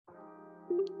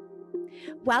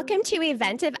Welcome to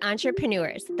Eventive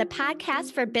Entrepreneurs, the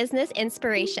podcast for business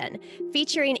inspiration,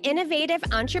 featuring innovative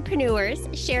entrepreneurs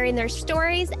sharing their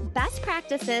stories, best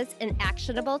practices, and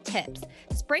actionable tips,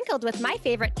 sprinkled with my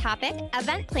favorite topic,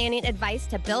 event planning advice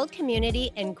to build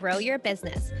community and grow your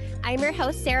business. I'm your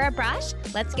host, Sarah Brush.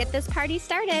 Let's get this party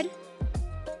started.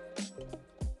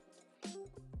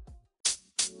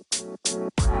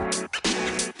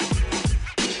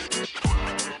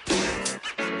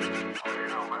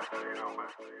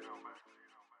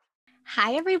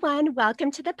 Hi, everyone.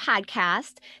 Welcome to the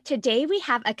podcast. Today, we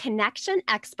have a connection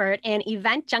expert and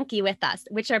event junkie with us,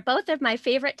 which are both of my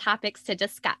favorite topics to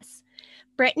discuss.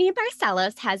 Brittany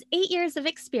Barcelos has 8 years of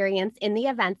experience in the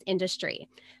events industry.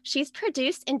 She's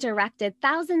produced and directed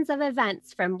thousands of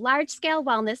events, from large-scale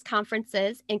wellness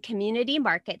conferences and community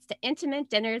markets to intimate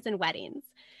dinners and weddings.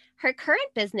 Her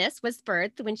current business was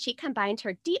birthed when she combined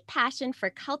her deep passion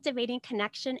for cultivating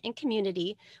connection and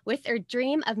community with her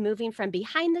dream of moving from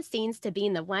behind the scenes to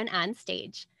being the one on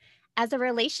stage. As a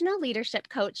relational leadership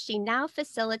coach, she now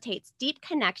facilitates deep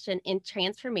connection and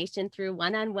transformation through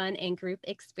one-on-one and group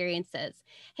experiences.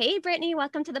 Hey, Brittany,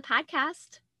 welcome to the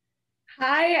podcast.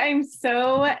 Hi, I'm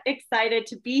so excited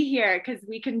to be here because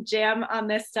we can jam on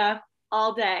this stuff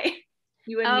all day.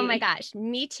 You and me. Oh my gosh,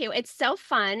 me too. It's so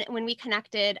fun when we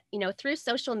connected, through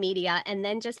social media, and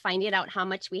then just finding out how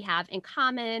much we have in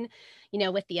common,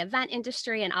 with the event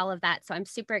industry and all of that. So I'm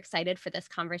super excited for this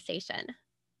conversation.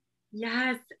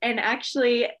 Yes. And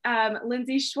actually,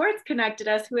 Lindsay Schwartz connected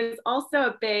us, who is also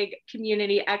a big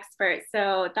community expert.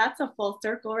 So that's a full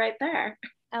circle right there.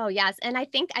 Oh, yes. And I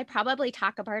think I probably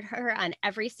talk about her on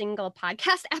every single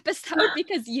podcast episode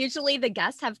because usually the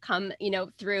guests have come,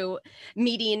 through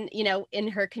meeting, in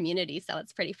her community. So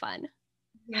it's pretty fun.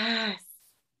 Yes.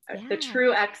 Yeah. The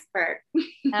true expert.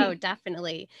 Oh,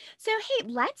 definitely. So, hey,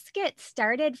 let's get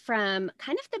started from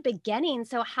kind of the beginning.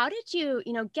 So how did you,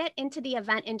 get into the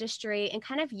event industry and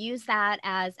kind of use that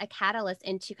as a catalyst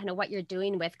into kind of what you're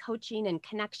doing with coaching and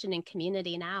connection and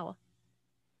community now?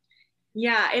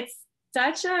 Yeah, it's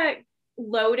such a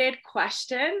loaded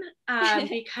question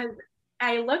because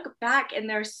I look back and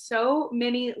there's so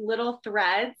many little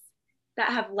threads that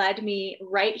have led me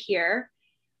right here.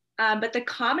 But the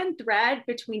common thread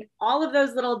between all of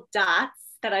those little dots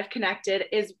that I've connected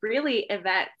is really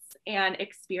events and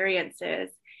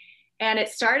experiences. And it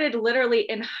started literally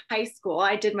in high school.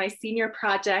 I did my senior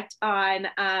project on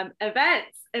event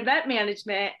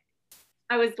management.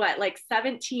 I was like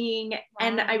 17. Wow.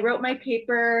 And I wrote my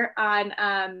paper on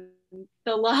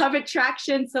the law of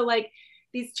attraction. So like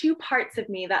these two parts of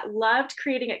me that loved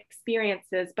creating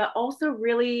experiences, but also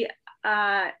really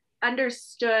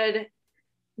understood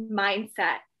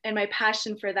mindset and my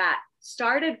passion for that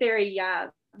started very young.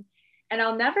 And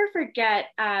I'll never forget,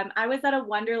 I was at a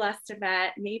Wonderlust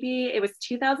event, maybe it was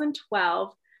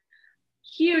 2012,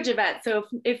 huge event. So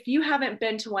if you haven't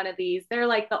been to one of these, they're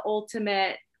like the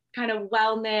ultimate kind of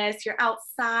wellness. You're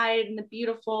outside in the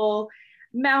beautiful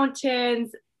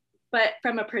mountains, but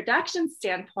from a production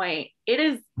standpoint, it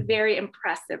is very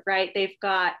impressive, right? They've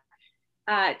got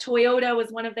Toyota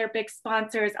was one of their big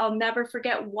sponsors. I'll never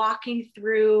forget walking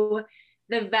through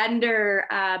the vendor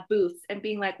booths and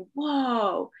being like,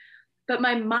 whoa. But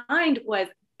my mind was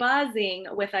buzzing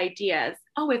with ideas.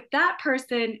 Oh, if that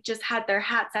person just had their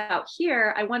hats out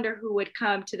here, I wonder who would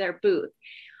come to their booth.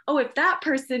 Oh, if that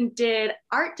person did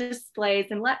art displays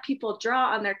and let people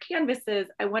draw on their canvases,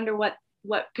 I wonder what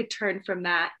could turn from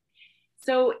that.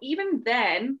 So even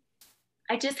then,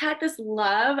 I just had this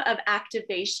love of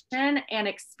activation and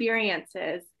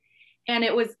experiences. And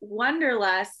it was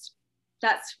Wonderlust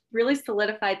that's really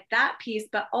solidified that piece,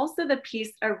 but also the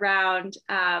piece around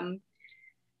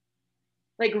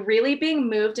like really being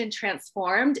moved and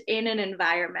transformed in an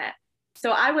environment.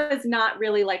 So I was not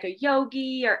really like a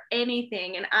yogi or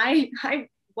anything. And I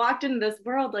walked into this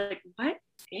world like, what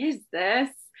is this?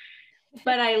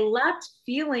 But I left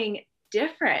feeling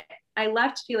different. I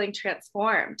left feeling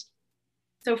transformed.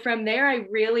 So from there, I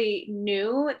really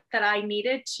knew that I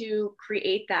needed to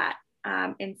create that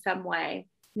in some way.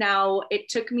 Now, it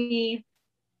took me,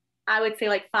 I would say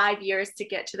like 5 years to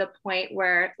get to the point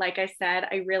where, like I said,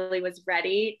 I really was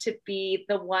ready to be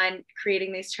the one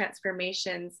creating these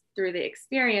transformations through the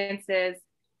experiences.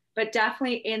 But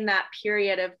definitely in that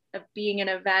period of being in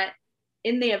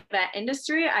the event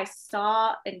industry, I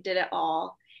saw and did it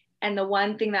all. And the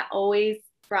one thing that always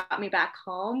brought me back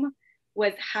home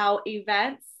was how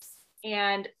events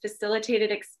and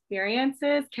facilitated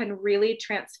experiences can really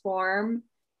transform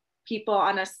people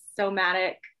on a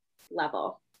somatic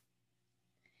level.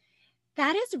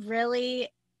 That is really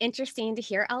interesting to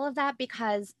hear all of that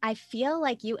because I feel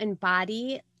like you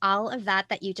embody all of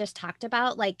that you just talked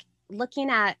about, like looking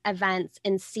at events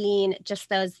and seeing just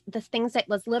the things that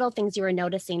was little things you were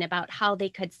noticing about how they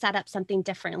could set up something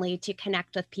differently to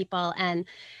connect with people and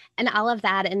all of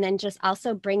that. And then just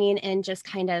also bringing in just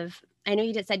kind of, I know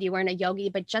you just said you weren't a yogi,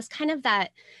 but just kind of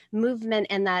that movement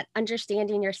and that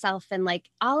understanding yourself and like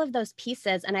all of those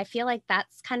pieces. And I feel like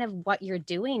that's kind of what you're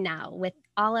doing now with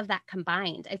all of that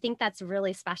combined. I think that's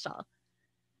really special.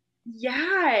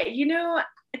 Yeah,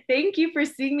 thank you for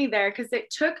seeing me there because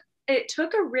it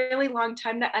took a really long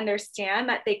time to understand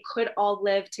that they could all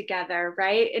live together,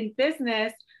 right? In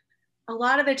business, a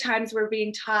lot of the times we're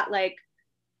being taught like,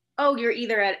 oh, you're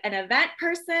either an event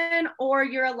person or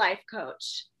you're a life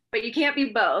coach, but you can't be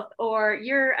both. Or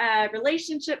you're a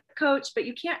relationship coach, but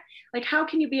you can't, like, how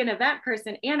can you be an event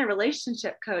person and a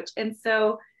relationship coach? And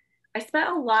so I spent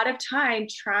a lot of time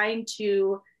trying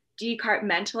to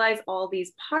decompartmentalize all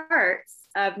these parts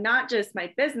of not just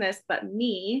my business, but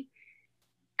me.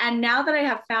 And now that I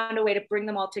have found a way to bring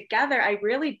them all together, I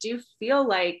really do feel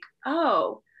like,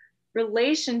 oh,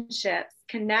 relationships,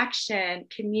 connection,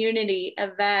 community,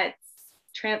 events,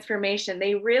 transformation,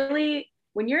 they really,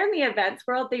 when you're in the events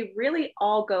world, they really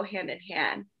all go hand in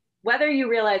hand, whether you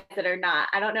realize it or not.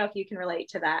 I don't know if you can relate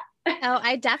to that. Oh,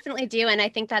 I definitely do. And I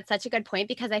think that's such a good point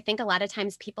because I think a lot of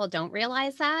times people don't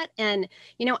realize that. And,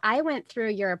 I went through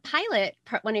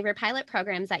one of your pilot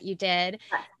programs that you did,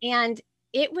 and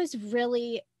it was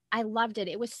really, I loved it.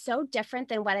 It was so different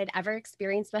than what I'd ever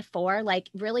experienced before, like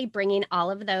really bringing all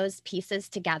of those pieces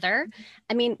together.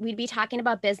 I mean, we'd be talking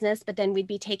about business, but then we'd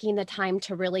be taking the time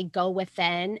to really go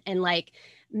within and like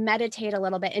meditate a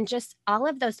little bit. And just all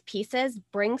of those pieces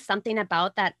bring something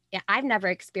about that I've never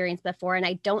experienced before. And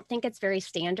I don't think it's very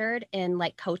standard in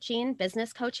like coaching,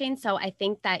 business coaching. So I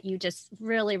think that you just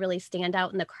really, really stand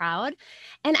out in the crowd.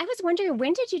 And I was wondering,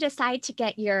 when did you decide to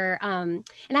get your, and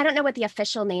I don't know what the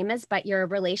official name is, but your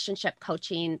relationship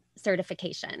coaching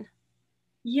certification?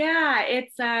 Yeah,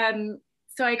 it's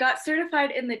so I got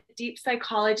certified in the deep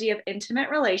psychology of intimate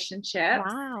relationships.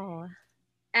 Wow.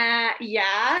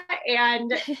 Yeah,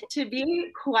 and to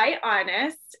be quite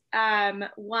honest,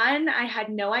 one, I had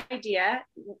no idea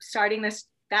starting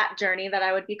that journey that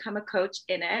I would become a coach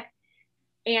in it.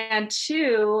 And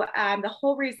two, the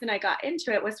whole reason I got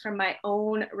into it was from my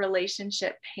own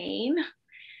relationship pain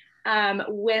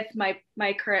with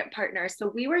my current partner. So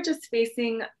we were just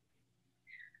facing,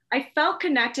 I felt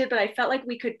connected, but I felt like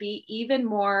we could be even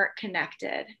more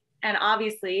connected. And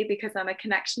obviously, because I'm a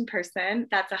connection person,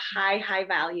 that's a high, high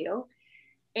value.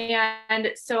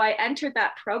 And so I entered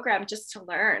that program just to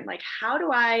learn, like,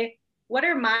 what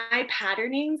are my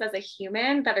patternings as a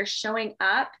human that are showing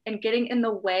up and getting in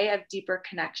the way of deeper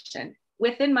connection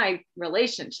within my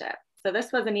relationship? So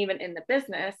this wasn't even in the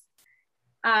business.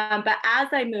 But as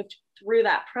I moved through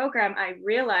that program, I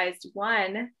realized,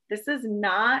 one, this is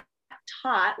not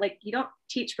taught, like you don't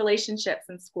teach relationships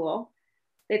in school.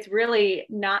 It's really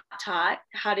not taught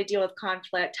how to deal with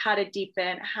conflict, how to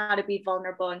deepen, how to be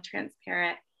vulnerable and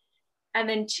transparent. And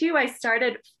then two, I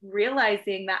started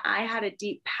realizing that I had a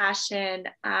deep passion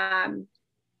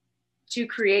to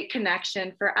create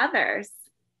connection for others.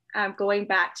 Going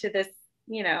back to this,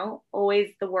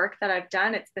 always the work that I've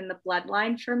done, it's been the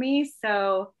bloodline for me.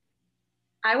 So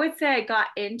I would say I got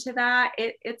into that.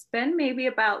 It's been maybe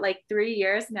about like 3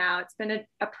 years now. It's been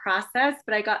a process,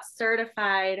 but I got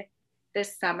certified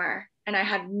this summer and I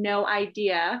had no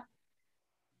idea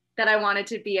that I wanted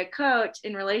to be a coach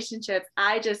in relationships.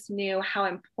 I just knew how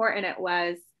important it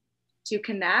was to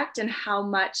connect and how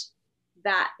much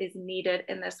that is needed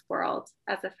in this world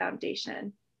as a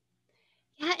foundation.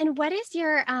 Yeah, and what is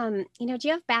your do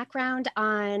you have background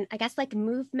on, I guess, like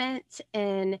movement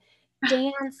and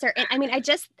dance or I mean, I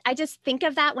just think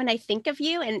of that when I think of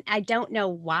you and I don't know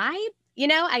why.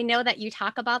 I know that you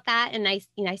talk about that and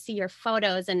I see your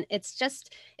photos and it's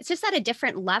just at a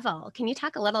different level. Can you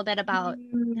talk a little bit about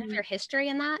kind of your history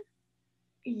in that?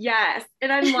 Yes.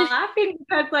 And I'm laughing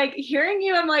because like hearing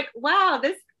you, I'm like, wow,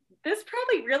 this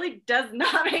probably really does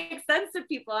not make sense to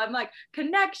people. I'm like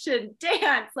connection,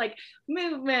 dance, like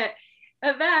movement,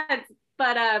 events.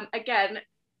 But again,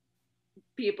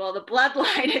 people, the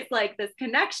bloodline is like this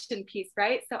connection piece,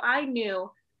 right? So I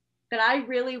knew that I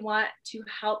really want to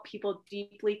help people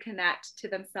deeply connect to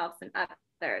themselves and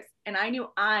others. And I knew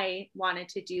I wanted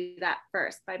to do that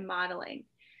first by modeling.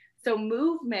 So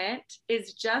movement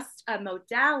is just a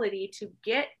modality to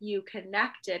get you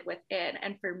connected within.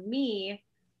 And for me,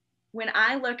 when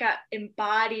I look at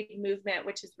embodied movement,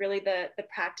 which is really the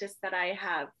practice that I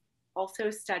have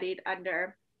also studied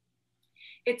under,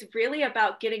 it's really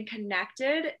about getting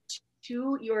connected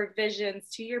to your visions,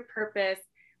 to your purpose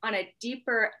on a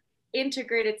deeper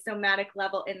integrated somatic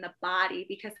level in the body.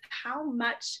 Because how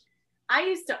much I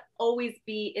used to always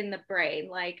be in the brain,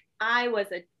 like I was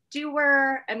a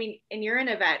doer. I mean, and you're in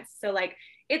events, so like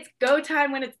it's go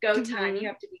time when it's go time. You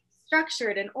have to be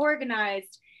structured and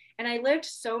organized. And I lived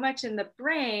so much in the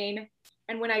brain.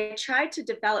 And when I tried to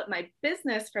develop my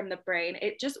business from the brain,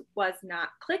 it just was not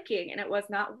clicking and it was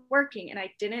not working. And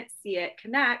I didn't see it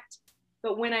connect.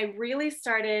 But when I really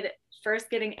started first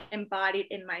getting embodied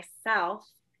in myself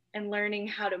and learning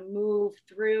how to move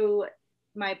through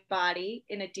my body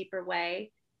in a deeper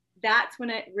way, that's when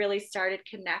it really started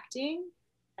connecting.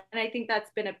 And I think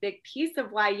that's been a big piece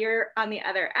of why you're on the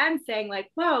other end saying like,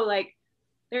 whoa, like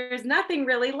there's nothing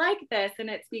really like this. And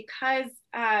it's because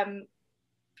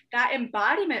that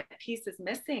embodiment piece is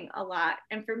missing a lot.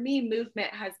 And for me,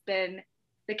 movement has been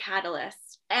the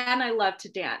catalyst. And I love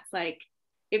to dance. Like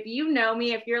if you know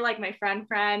me, if you're like my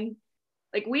friend,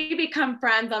 like we become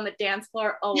friends on the dance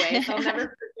floor always. I'll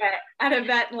never forget at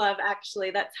Event Love,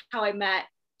 actually, that's how I met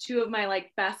two of my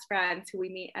like best friends who we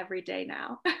meet every day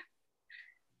now.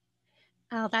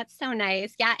 Oh, that's so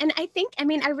nice. Yeah. And I think, I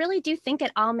mean, I really do think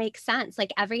it all makes sense,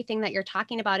 like everything that you're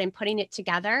talking about and putting it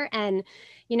together. And,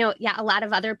 yeah, a lot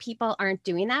of other people aren't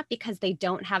doing that because they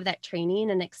don't have that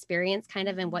training and experience kind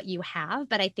of in what you have.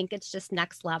 But I think it's just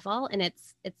next level and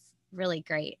it's really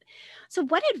great. So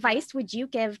what advice would you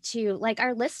give to like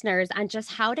our listeners on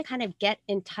just how to kind of get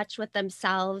in touch with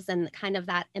themselves and kind of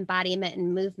that embodiment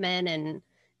and movement? And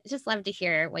I just love to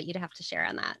hear what you'd have to share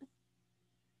on that.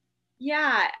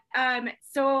 Yeah.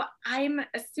 So I'm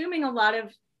assuming a lot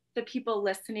of the people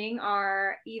listening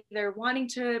are either wanting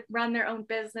to run their own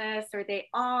business or they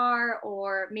are,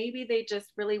 or maybe they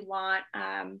just really want,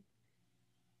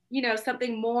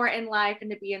 something more in life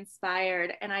and to be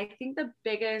inspired. And I think the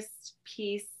biggest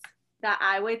piece that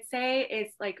I would say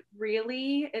is like,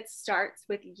 really, it starts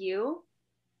with you.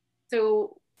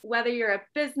 So whether you're a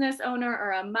business owner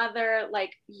or a mother,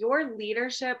 like your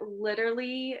leadership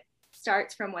literally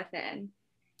starts from within.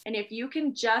 And if you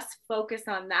can just focus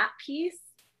on that piece,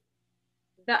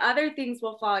 the other things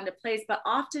will fall into place. But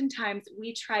oftentimes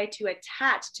we try to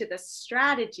attach to the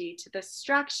strategy, to the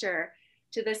structure,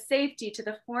 to the safety, to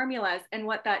the formulas. And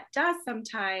what that does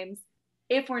sometimes,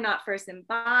 if we're not first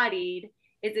embodied,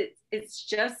 is it's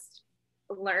just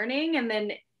learning. And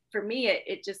then for me,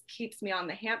 it just keeps me on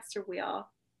the hamster wheel.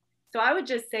 So I would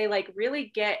just say, like,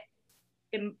 really get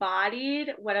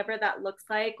embodied, whatever that looks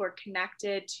like, or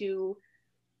connected to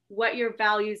what your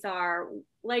values are.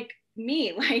 Like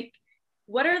me, like,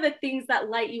 what are the things that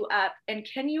light you up? And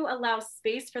can you allow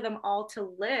space for them all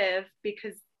to live?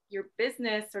 Because your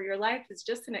business or your life is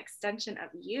just an extension of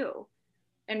you.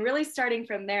 And really starting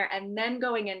from there and then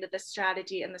going into the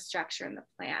strategy and the structure and the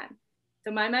plan.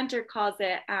 So my mentor calls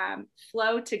it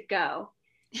flow to go.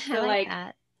 So I like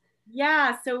that.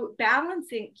 Yeah, so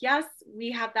balancing, yes,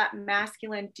 we have that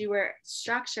masculine doer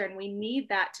structure and we need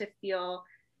that to feel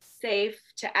safe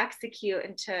to execute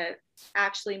and to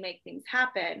actually make things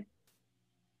happen.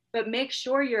 But make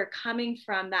sure you're coming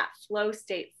from that flow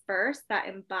state first, that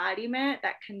embodiment,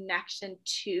 that connection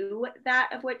to that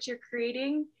of what you're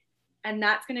creating. And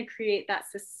that's going to create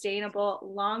that sustainable,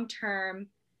 long-term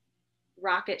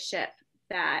rocket ship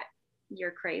that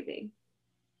you're craving.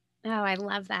 Oh, I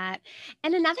love that.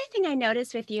 And another thing I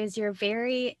noticed with you is you're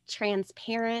very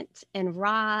transparent and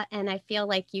raw. And I feel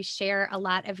like you share a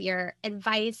lot of your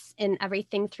advice and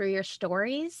everything through your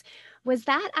stories. Was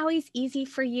that always easy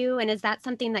for you? And is that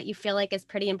something that you feel like is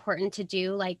pretty important to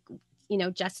do, like,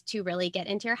 just to really get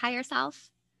into your higher self?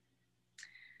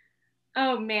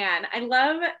 Oh man, I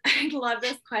love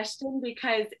this question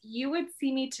because you would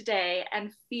see me today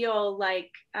and feel like,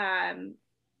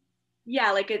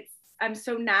 like I'm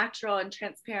so natural and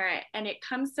transparent and it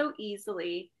comes so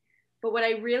easily. But what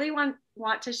I really want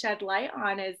to shed light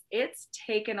on is it's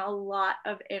taken a lot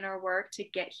of inner work to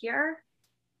get here.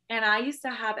 And I used to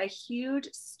have a huge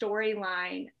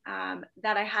storyline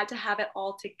that I had to have it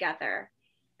all together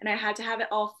and I had to have it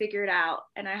all figured out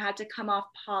and I had to come off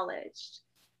polished,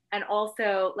 and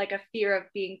also like a fear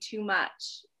of being too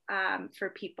much for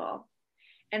people.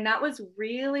 And that was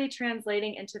really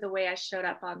translating into the way I showed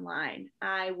up online.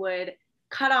 I would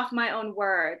cut off my own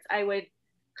words. I would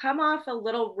come off a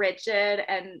little rigid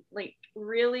and like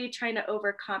really trying to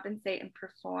overcompensate and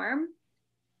perform.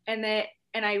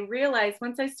 And I realized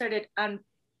once I started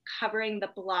uncovering the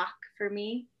block for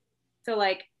me, so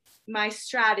like my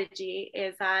strategy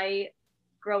is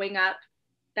growing up,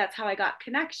 that's how I got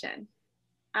connection.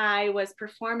 I was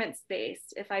performance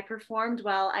based. If I performed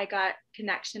well, I got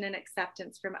connection and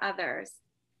acceptance from others.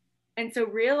 And so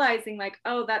realizing like,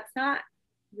 oh, that's not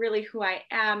really who I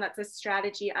am. That's a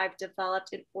strategy I've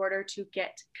developed in order to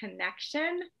get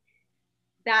connection.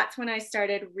 That's when I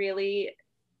started really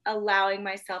allowing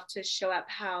myself to show up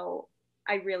how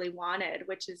I really wanted,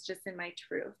 which is just in my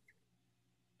truth.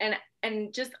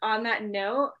 And just on that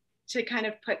note, to kind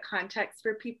of put context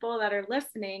for people that are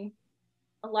listening,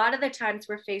 a lot of the times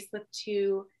we're faced with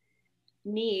two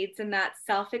needs, and that's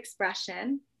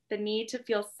self-expression, the need to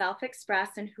feel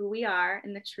self-expressed in who we are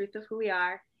and the truth of who we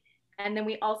are. And then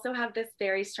we also have this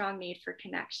very strong need for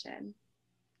connection.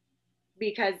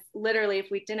 Because literally,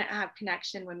 if we didn't have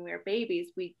connection when we were babies,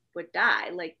 we would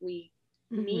die. Like we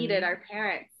needed our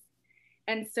parents.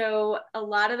 And so a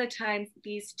lot of the times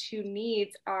these two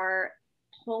needs are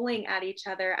pulling at each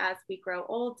other as we grow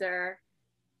older,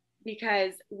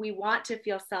 because we want to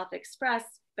feel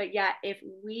self-expressed, but yet if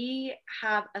we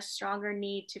have a stronger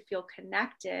need to feel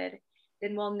connected,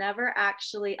 then we'll never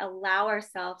actually allow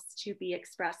ourselves to be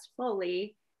expressed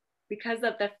fully because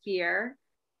of the fear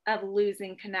of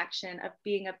losing connection, of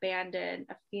being abandoned,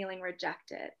 of feeling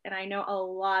rejected. And I know a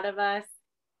lot of us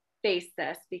face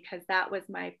this because that was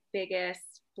my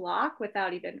biggest block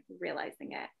without even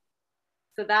realizing it.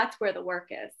 So that's where the work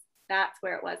is. That's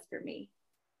where it was for me.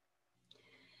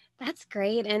 That's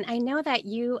great. And I know that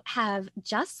you have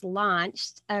just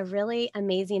launched a really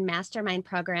amazing mastermind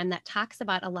program that talks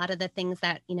about a lot of the things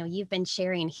that, you've been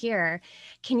sharing here.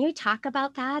 Can you talk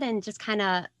about that and just kind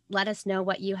of let us know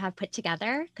what you have put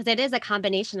together? Because it is a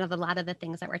combination of a lot of the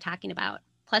things that we're talking about,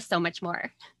 plus so much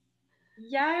more.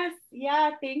 Yes,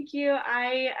 yeah, thank you.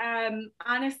 I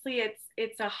honestly,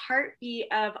 it's a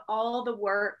heartbeat of all the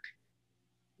work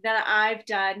that I've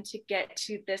done to get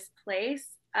to this place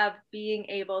of being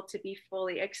able to be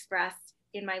fully expressed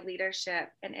in my leadership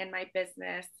and in my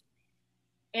business.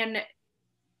 And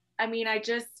I mean, I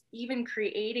just, even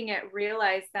creating it,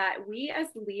 realized that we as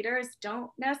leaders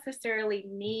don't necessarily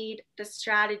need the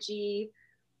strategy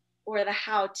or the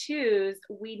how-tos.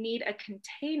 We need a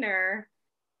container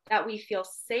that we feel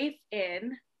safe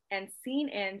in and seen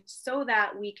in, so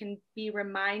that we can be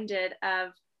reminded of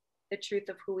the truth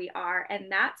of who we are.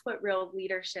 And that's what real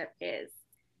leadership is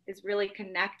really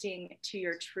connecting to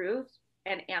your truth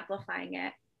and amplifying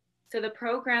it. So the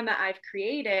program that I've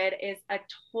created is a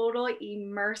total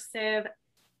immersive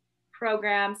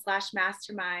program /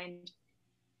 mastermind,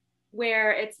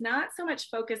 where it's not so much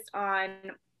focused on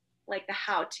like the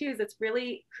how-tos. It's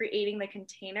really creating the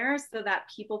containers so that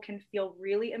people can feel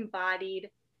really embodied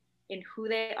in who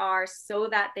they are, so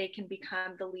that they can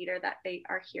become the leader that they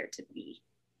are here to be.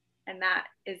 And that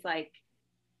is like,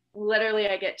 literally,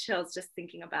 I get chills just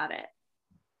thinking about it.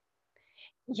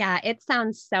 Yeah, it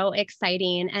sounds so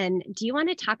exciting. And do you want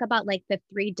to talk about like the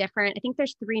I think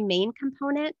there's three main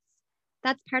components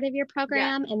that's part of your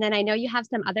program. Yes. And then I know you have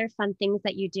some other fun things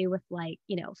that you do with like,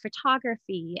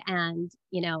 photography and,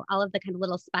 all of the kind of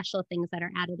little special things that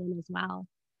are added in as well.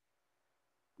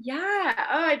 Yeah.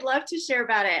 Oh, I'd love to share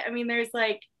about it. I mean, there's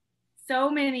like so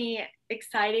many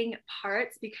exciting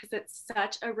parts because it's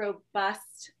such a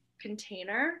robust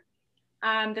container.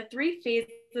 The three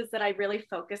phases that I really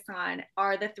focus on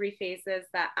are the three phases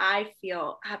that I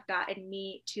feel have gotten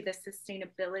me to the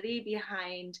sustainability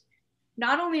behind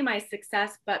not only my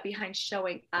success, but behind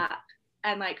showing up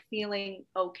and like feeling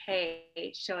okay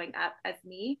showing up as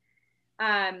me.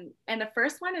 And the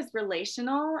first one is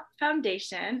relational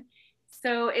foundation.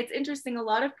 So it's interesting. A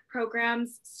lot of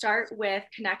programs start with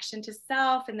connection to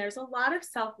self, and there's a lot of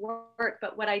self work.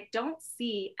 But what I don't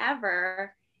see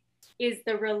ever is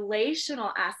the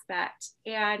relational aspect.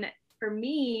 And for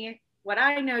me, what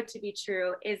I know to be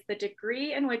true is the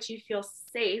degree in which you feel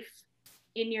safe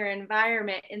in your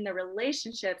environment, in the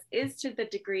relationships, is to the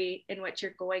degree in which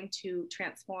you're going to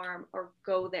transform or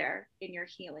go there in your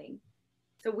healing.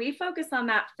 So we focus on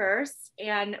that first.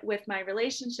 And with my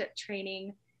relationship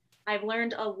training, I've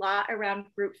learned a lot around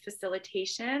group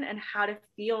facilitation and how to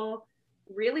feel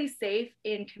really safe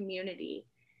in community.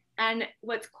 And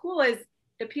what's cool is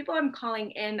the people I'm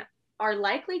calling in are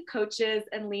likely coaches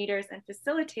and leaders and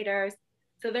facilitators.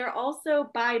 So they're also,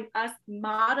 by us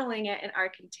modeling it in our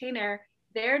container,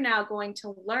 they're now going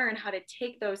to learn how to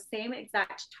take those same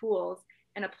exact tools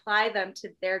and apply them to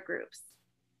their groups.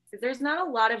 Because there's not a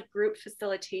lot of group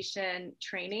facilitation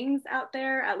trainings out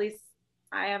there, at least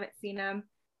I haven't seen them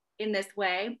in this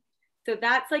way. So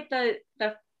that's like the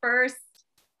first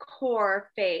core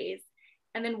phase.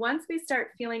 And then once we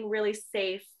start feeling really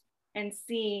safe and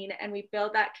seen, and we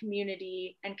build that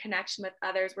community and connection with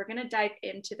others, we're going to dive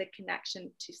into the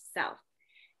connection to self.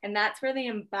 And that's where the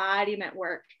embodiment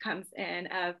work comes in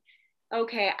of,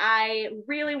 okay, I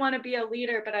really want to be a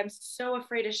leader, but I'm so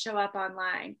afraid to show up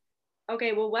online.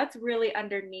 okay, well, what's really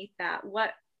underneath that?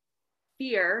 What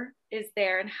fear is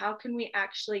there, and how can we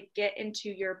actually get into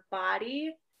your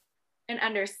body and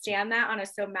understand that on a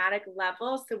somatic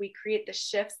level so we create the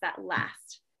shifts that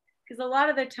last? Because a lot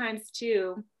of the times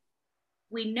too,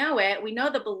 we know it, we know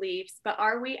the beliefs, but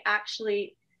are we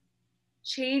actually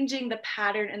changing the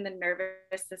pattern in the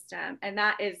nervous system? And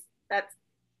that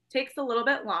takes a little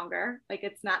bit longer. Like,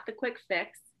 it's not the quick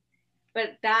fix,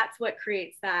 but that's what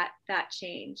creates that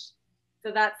change.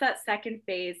 So that's that second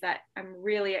phase that I'm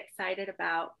really excited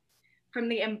about. From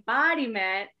the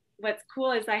embodiment, what's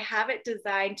cool is I have it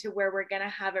designed to where we're going to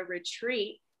have a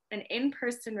retreat, an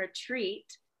in-person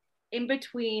retreat in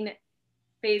between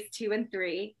phase 2 and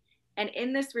 3. And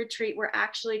in this retreat, we're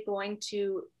actually going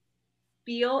to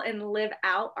feel and live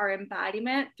out our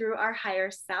embodiment through our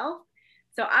higher self.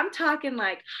 So I'm talking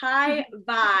like high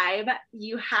vibe.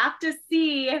 You have to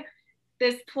see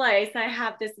this place. I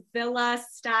have this villa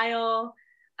style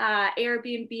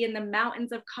Airbnb in the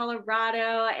mountains of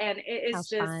Colorado, and it is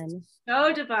just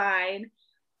so divine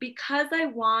because I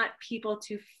want people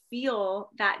to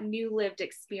feel that new lived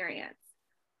experience.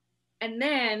 And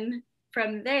then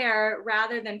from there,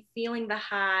 rather than feeling the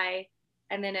high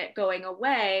and then it going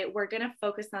away, we're going to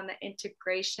focus on the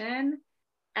integration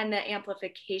and the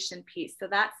amplification piece. So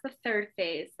that's the third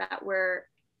phase that we're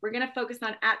going to focus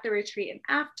on at the retreat and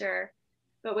after.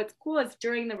 But what's cool is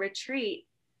during the retreat,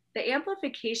 the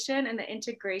amplification and the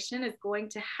integration is going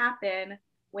to happen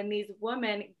when these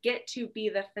women get to be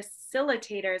the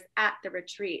facilitators at the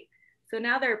retreat. So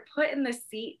now they're put in the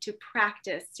seat to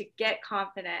practice, to get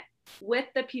confident with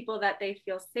the people that they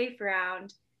feel safe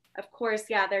around. Of course,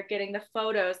 yeah, they're getting the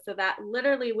photos so that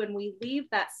literally when we leave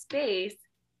that space,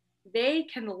 they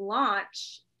can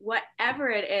launch whatever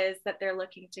it is that they're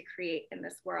looking to create in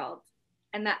this world.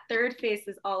 And that third phase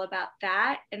is all about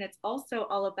that. And it's also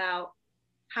all about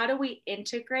how do we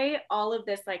integrate all of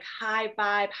this like high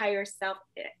vibe, higher self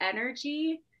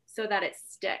energy so that it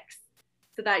sticks,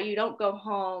 so that you don't go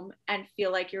home and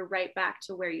feel like you're right back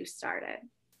to where you started.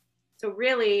 So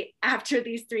really, after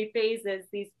these 3 phases,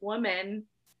 these women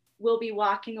will be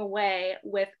walking away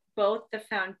with both the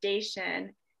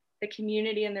foundation, the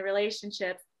community and the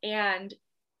relationships, and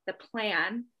the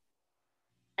plan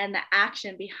and the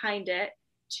action behind it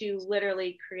to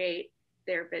literally create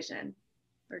their vision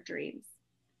or dreams.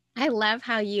 I love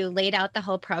how you laid out the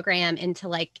whole program into,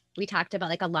 like, we talked about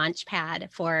like a launch pad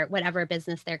for whatever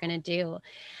business they're going to do.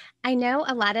 I know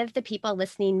a lot of the people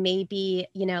listening may be,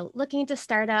 looking to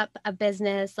start up a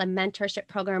business, a mentorship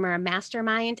program, or a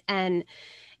mastermind, and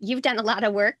you've done a lot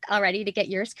of work already to get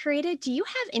yours created. Do you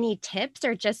have any tips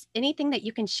or just anything that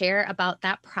you can share about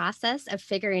that process of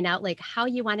figuring out like how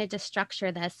you wanted to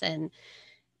structure this and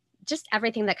just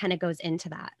everything that kind of goes into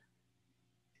that?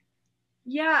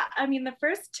 Yeah, I mean, the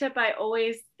first tip I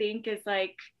always think is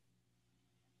like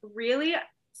really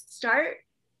start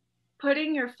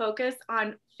putting your focus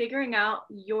on figuring out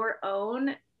your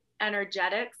own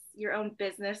energetics, your own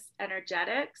business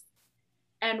energetics,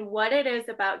 and what it is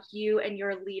about you and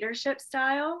your leadership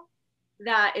style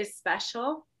that is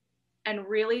special, and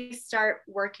really start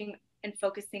working and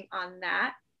focusing on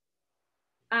that.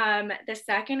 The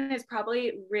second is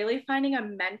probably really finding a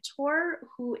mentor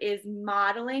who is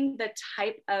modeling the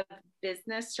type of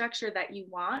business structure that you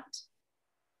want.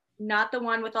 Not the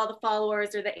one with all the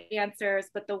followers or the answers,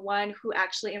 but the one who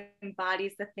actually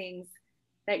embodies the things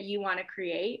that you want to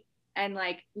create, and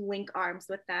like link arms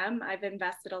with them. I've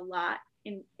invested a lot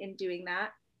in doing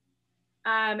that.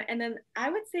 And then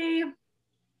I would say,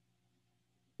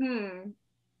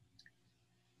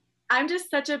 I'm just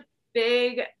such a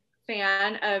big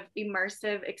fan of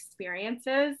immersive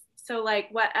experiences. So like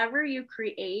whatever you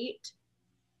create,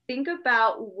 think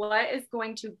about what is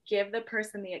going to give the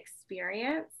person the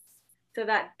experience so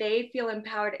that they feel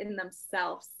empowered in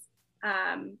themselves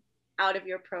out of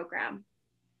your program,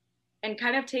 and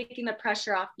kind of taking the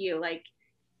pressure off you. Like,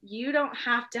 you don't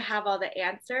have to have all the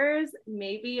answers.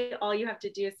 Maybe all you have to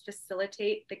do is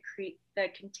facilitate the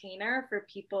container for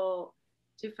people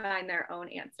to find their own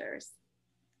answers.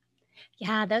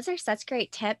 Yeah, those are such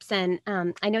great tips. And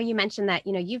I know you mentioned that,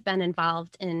 you've been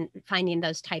involved in finding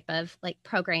those type of like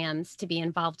programs to be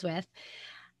involved with.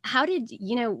 How did,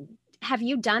 have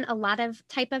you done a lot of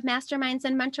type of masterminds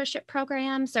and mentorship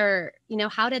programs, or,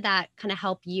 how did that kind of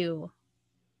help you?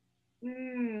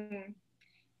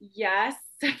 Yes,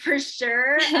 for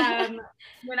sure.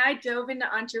 When I dove into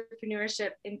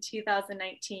entrepreneurship in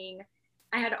 2019,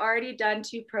 I had already done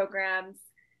 2 programs,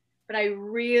 but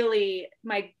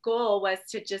my goal was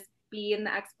to just be in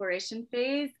the exploration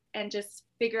phase and just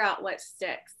figure out what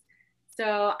sticks.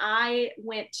 So I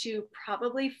went to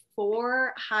probably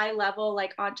 4 high level,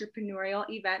 like entrepreneurial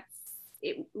events.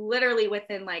 It literally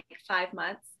within like 5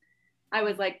 months. I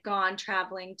was like gone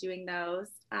traveling, doing those.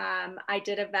 I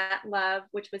did Event Love,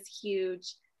 which was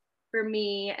huge for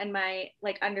me and my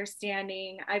like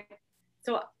understanding.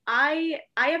 I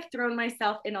have thrown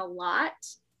myself in a lot.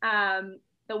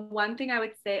 The one thing I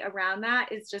would say around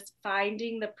that is just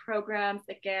finding the programs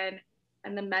again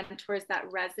and the mentors that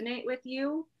resonate with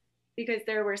you, because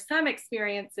there were some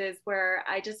experiences where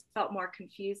I just felt more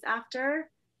confused after.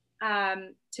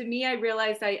 To me, I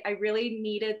realized I really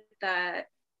needed the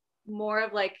more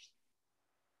of like,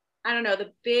 I don't know,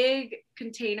 the big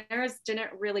containers didn't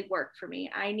really work for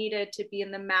me. I needed to be in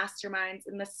the masterminds,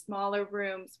 in the smaller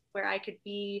rooms where I could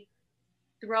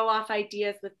throw off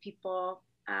ideas with people.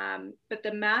 But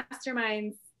the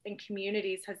masterminds and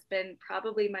communities has been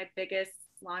probably my biggest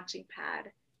launching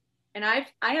pad. And I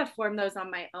have formed those on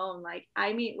my own. Like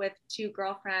I meet with 2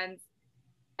 girlfriends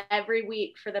every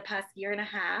week for the past year and a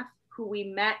half who we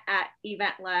met at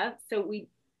Event Love. So we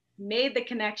made the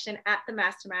connection at the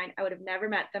mastermind. I would have never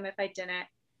met them if I didn't.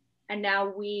 And now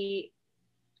we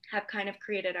have kind of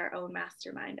created our own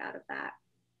mastermind out of that.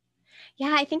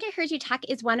 Yeah, I think I heard you talk.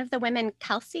 Is one of the women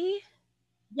Kelsey?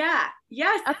 Yeah.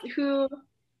 Yes. Okay.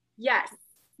 Yes.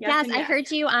 Yes, I heard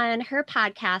you on her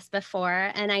podcast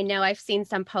before, and I know I've seen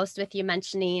some posts with you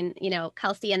mentioning,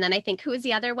 Kelsey, and then I think who was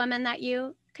the other woman that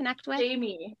you connect with?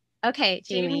 Jamie. Okay,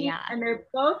 Jamie, yeah. And they're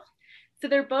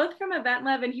both from Event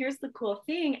Love. And here's the cool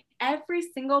thing. Every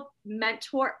single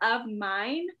mentor of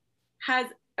mine has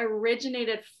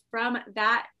originated from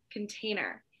that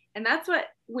container. And that's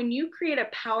when you create a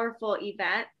powerful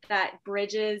event that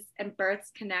bridges and births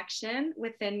connection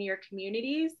within your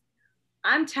communities,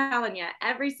 I'm telling you,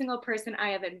 every single person I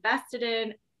have invested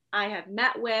in, I have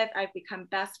met with, I've become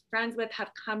best friends with, have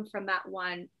come from that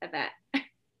one event.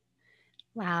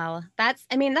 Wow. That's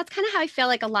kind of how I feel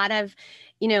like a lot of,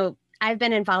 I've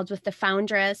been involved with the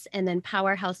Foundress and then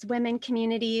Powerhouse Women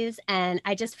communities. And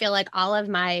I just feel like all of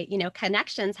my,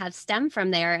 connections have stemmed from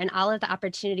there, and all of the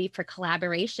opportunity for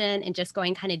collaboration and just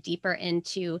going kind of deeper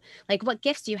into like what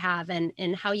gifts you have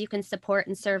and how you can support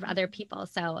and serve other people.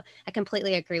 So I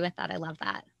completely agree with that. I love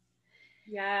that.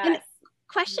 Yes. And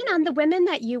question on the women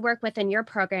that you work with in your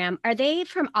program, are they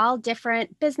from all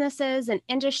different businesses and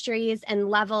industries and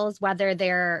levels, whether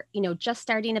they're, just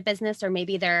starting a business or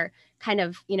maybe they're kind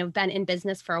of, been in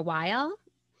business for a while?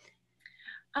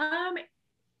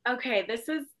 Okay, this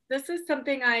is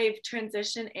something I've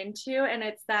transitioned into, and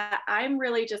it's that I'm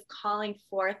really just calling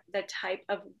forth the type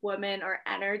of woman or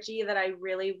energy that I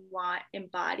really want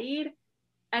embodied.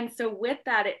 And so with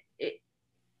that,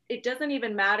 it doesn't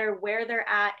even matter where they're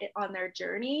at on their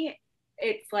journey.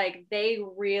 It's like they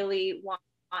really want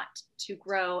to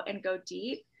grow and go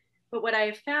deep. But what I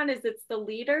have found is it's the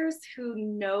leaders who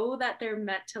know that they're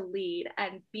meant to lead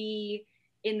and be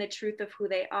in the truth of who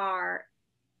they are.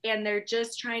 And they're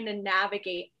just trying to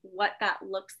navigate what that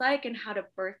looks like and how to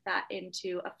birth that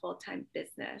into a full-time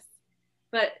business.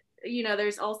 But,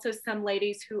 there's also some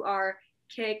ladies who are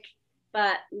kick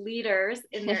but leaders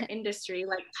in their industry,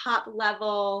 like top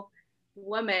level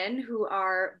women who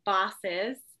are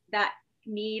bosses that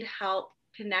need help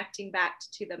connecting back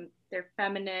to their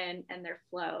feminine and their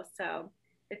flow. So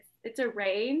it's a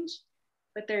range,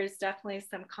 but there's definitely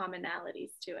some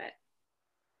commonalities to it.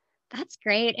 That's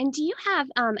great. And do you have,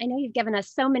 I know you've given us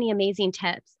so many amazing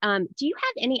tips. Do you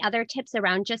have any other tips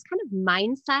around just kind of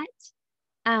mindset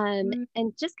and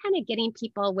just kind of getting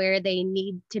people where they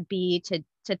need to be to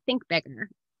think bigger?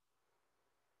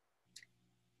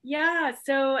 Yeah,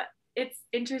 so it's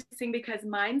interesting because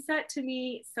mindset to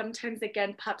me sometimes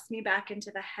again pops me back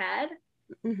into the head.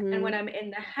 Mm-hmm. And when I'm in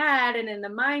the head and in the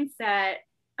mindset,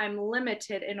 I'm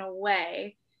limited in a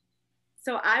way.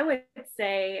 So I would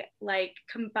say like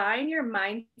combine your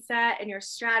mindset and your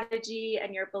strategy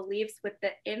and your beliefs with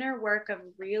the inner work of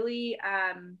really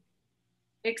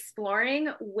exploring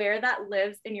where that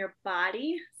lives in your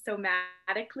body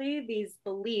somatically, these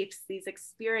beliefs, these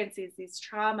experiences, these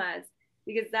traumas,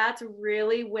 because that's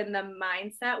really when the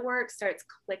mindset work starts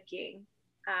clicking,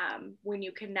 when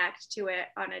you connect to it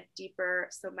on a deeper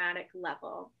somatic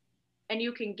level. And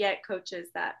you can get coaches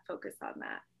that focus on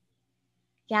that.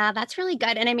 Yeah, that's really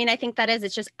good. And I mean, I think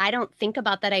it's just, I don't think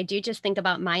about that. I do just think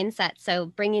about mindset. So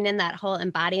bringing in that whole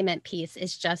embodiment piece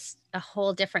is just a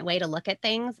whole different way to look at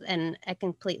things. And I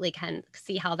completely can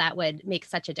see how that would make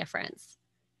such a difference.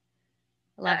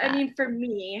 I mean, for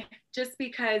me, just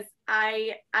because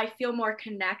I feel more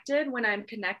connected when I'm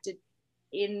connected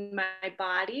in my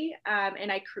body. And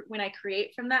when I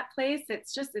create from that place,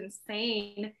 it's just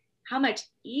insane how much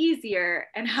easier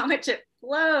and how much it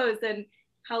flows and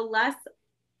how less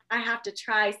I have to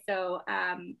try. So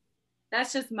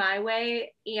that's just my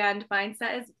way. And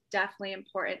mindset is definitely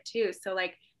important too. So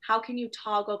like, how can you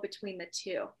toggle between the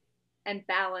two and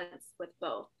balance with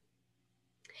both?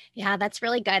 Yeah, that's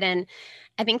really good. And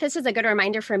I think this is a good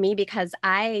reminder for me because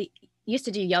I used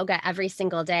to do yoga every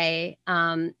single day.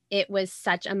 It was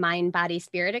such a mind, body,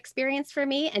 spirit experience for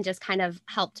me and just kind of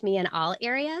helped me in all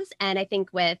areas. And I think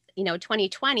with,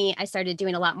 2020, I started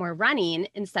doing a lot more running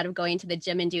instead of going to the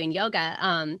gym and doing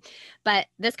yoga. But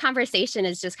this conversation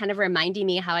is just kind of reminding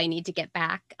me how I need to get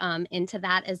back into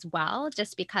that as well,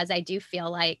 just because I do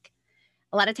feel like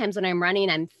a lot of times when I'm running,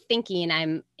 I'm thinking,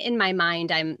 I'm in my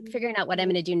mind, I'm figuring out what I'm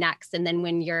going to do next. And then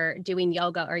when you're doing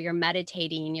yoga or you're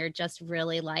meditating, you're just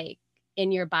really like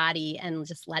in your body and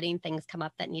just letting things come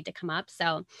up that need to come up.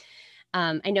 So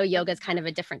I know yoga is kind of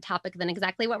a different topic than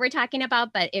exactly what we're talking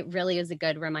about, but it really is a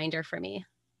good reminder for me.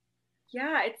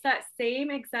 Yeah, it's that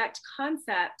same exact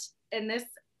concept. And this,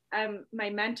 my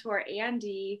mentor,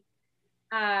 Andy,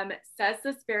 says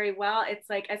this very well. It's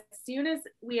like, as soon as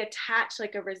we attach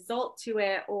like a result to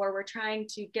it, or we're trying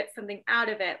to get something out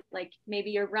of it, like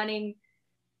maybe you're running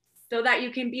so that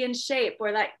you can be in shape,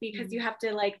 or that because you have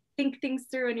to like think things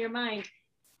through in your mind,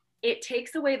 it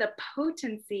takes away the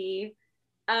potency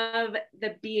of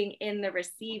the being in the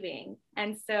receiving.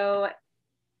 And so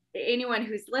anyone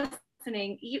who's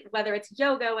listening, whether it's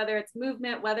yoga, whether it's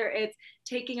movement, whether it's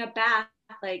taking a bath,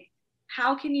 like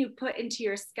how can you put into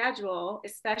your schedule,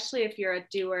 especially if you're a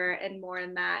doer and more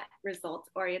in that results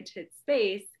oriented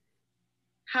space,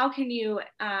 how can you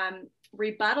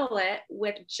rebuttal it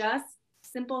with just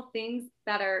simple things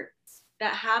that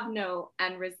have no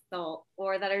end result,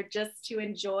 or that are just to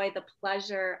enjoy the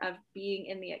pleasure of being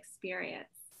in the experience.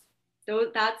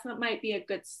 So that's what might be a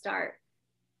good start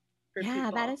for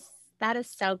people. That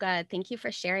is so good. Thank you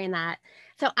for sharing that.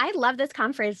 So I love this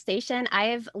conversation.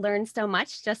 I've learned so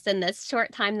much just in this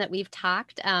short time that we've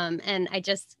talked. And I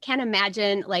just can't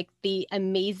imagine like the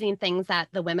amazing things that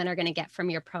the women are going to get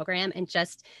from your program. And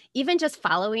even just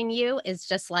following you is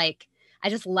just like, I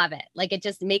just love it. Like it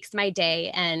just makes my day.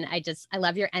 And I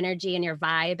love your energy and your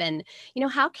vibe. And,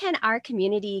 how can our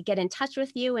community get in touch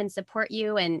with you and support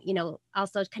you and,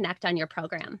 also connect on your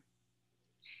program?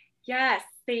 Yes.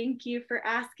 Thank you for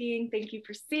asking. Thank you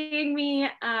for seeing me.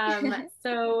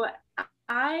 So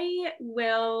I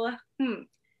will, do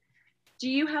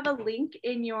you have a link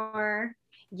in your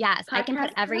Yes, I can put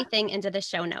podcast everything into the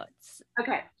show notes.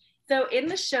 Okay. So in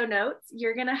the show notes,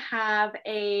 you're going to have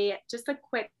just a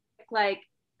quick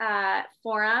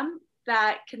forum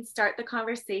that can start the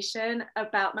conversation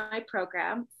about my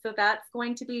program. So that's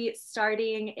going to be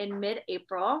starting in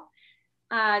mid-April.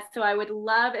 So I would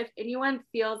love if anyone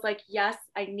feels like, yes,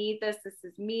 I need this. This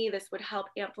is me. This would help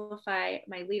amplify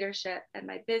my leadership and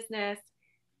my business.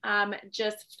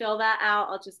 Just fill that out.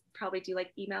 I'll just probably do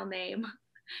like email name.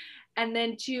 And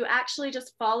then to actually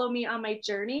just follow me on my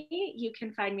journey, you can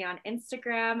find me on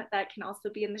Instagram. That can also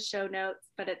be in the show notes,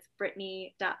 but it's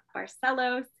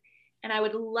Brittany.Barcelos. And I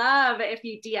would love if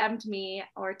you DM'd me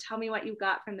or tell me what you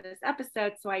got from this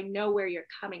episode so I know where you're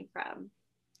coming from.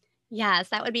 Yes,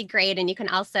 that would be great. And you can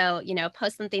also,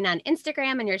 post something on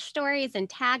Instagram and your stories and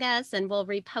tag us and we'll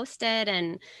repost it.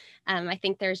 And I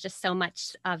think there's just so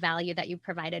much value that you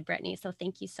provided, Brittany. So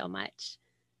thank you so much.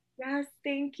 Yes,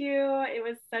 thank you. It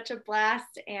was such a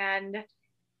blast. And,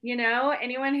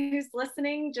 anyone who's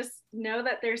listening, just know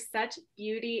that there's such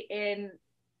beauty in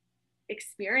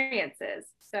experiences.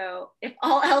 So if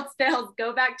all else fails,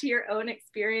 go back to your own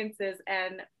experiences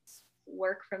and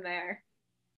work from there.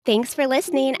 Thanks for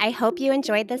listening. I hope you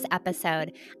enjoyed this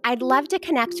episode. I'd love to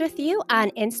connect with you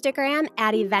on Instagram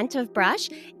at Event of Brush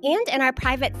and in our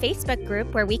private Facebook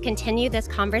group where we continue this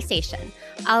conversation.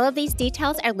 All of these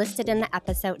details are listed in the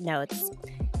episode notes.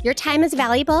 Your time is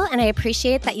valuable, and I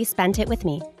appreciate that you spent it with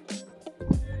me.